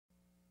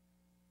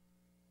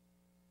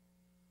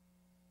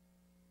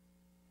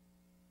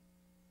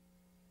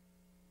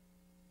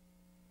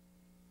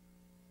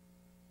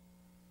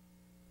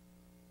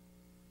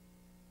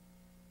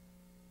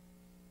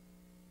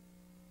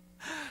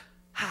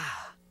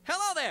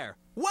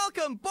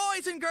Welcome,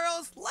 boys and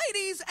girls,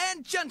 ladies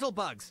and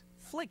gentlebugs.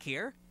 Flik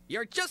here.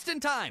 You're just in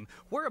time.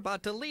 We're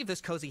about to leave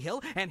this cozy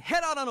hill and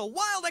head out on a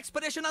wild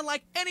expedition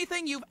unlike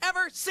anything you've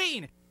ever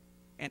seen.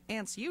 And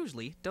ants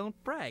usually don't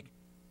brag.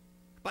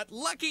 But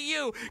lucky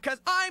you, because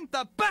I'm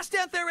the best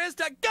ant there is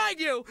to guide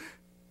you!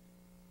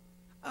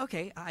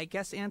 Okay, I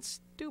guess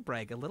ants do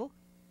brag a little.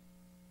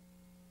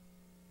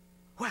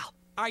 Well,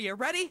 are you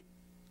ready?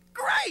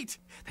 Great!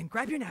 Then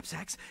grab your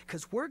knapsacks,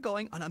 because we're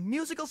going on a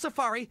musical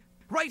safari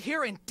right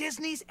here in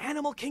Disney's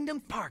Animal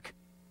Kingdom Park.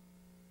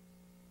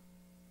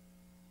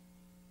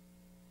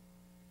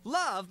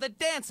 Love the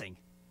dancing.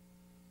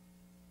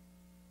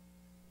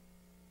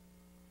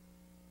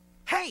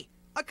 Hey,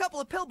 a couple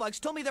of pillbugs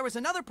told me there was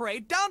another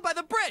parade down by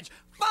the bridge.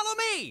 Follow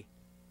me!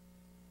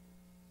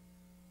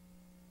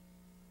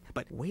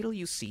 But wait till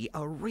you see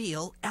a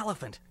real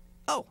elephant.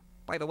 Oh,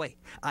 by the way,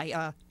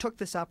 I took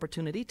this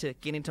opportunity to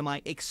get into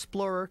my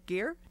explorer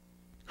gear.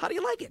 How do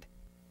you like it?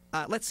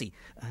 Let's see.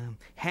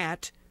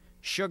 Hat,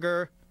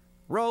 sugar,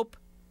 rope,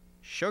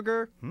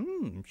 sugar,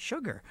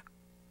 sugar.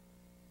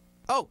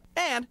 Oh,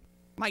 and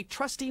my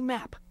trusty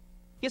map.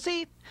 You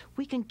see,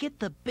 we can get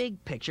the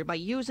big picture by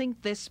using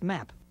this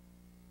map.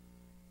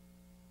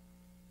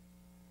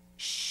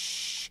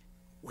 Shh!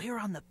 We're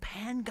on the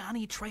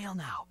Pangani Trail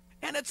now,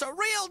 and it's a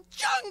real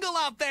jungle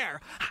out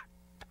there!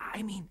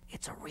 I mean,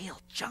 it's a real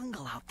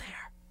jungle out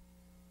there.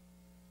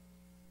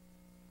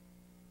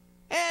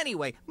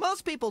 Anyway,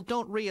 most people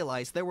don't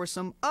realize there were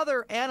some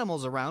other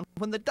animals around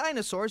when the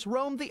dinosaurs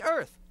roamed the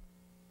earth.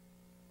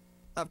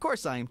 Of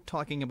course I'm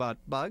talking about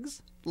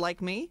bugs,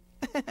 like me.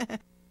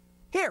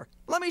 Here,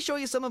 let me show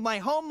you some of my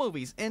home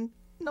movies, and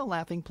no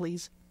laughing,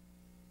 please.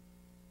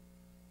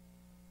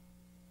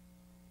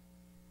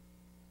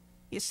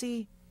 You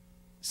see,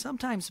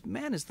 sometimes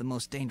man is the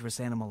most dangerous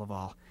animal of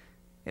all.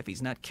 If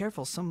he's not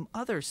careful, some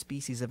other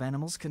species of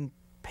animals can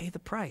pay the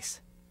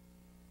price.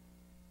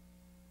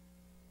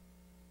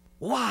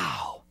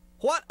 Wow!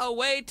 What a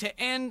way to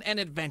end an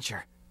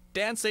adventure.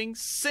 Dancing,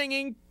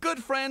 singing,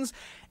 good friends,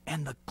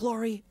 and the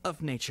glory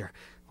of nature.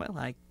 Well,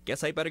 I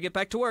guess I better get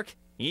back to work.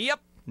 Yep,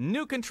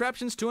 new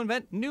contraptions to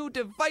invent, new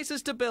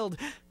devices to build.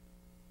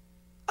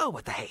 Oh,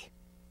 what the hey?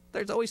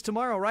 There's always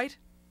tomorrow, right?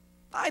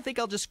 I think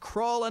I'll just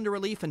crawl under a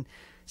leaf and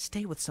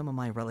stay with some of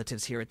my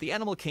relatives here at the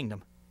Animal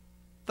Kingdom.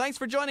 Thanks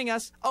for joining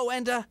us. Oh,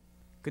 and,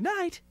 good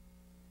night.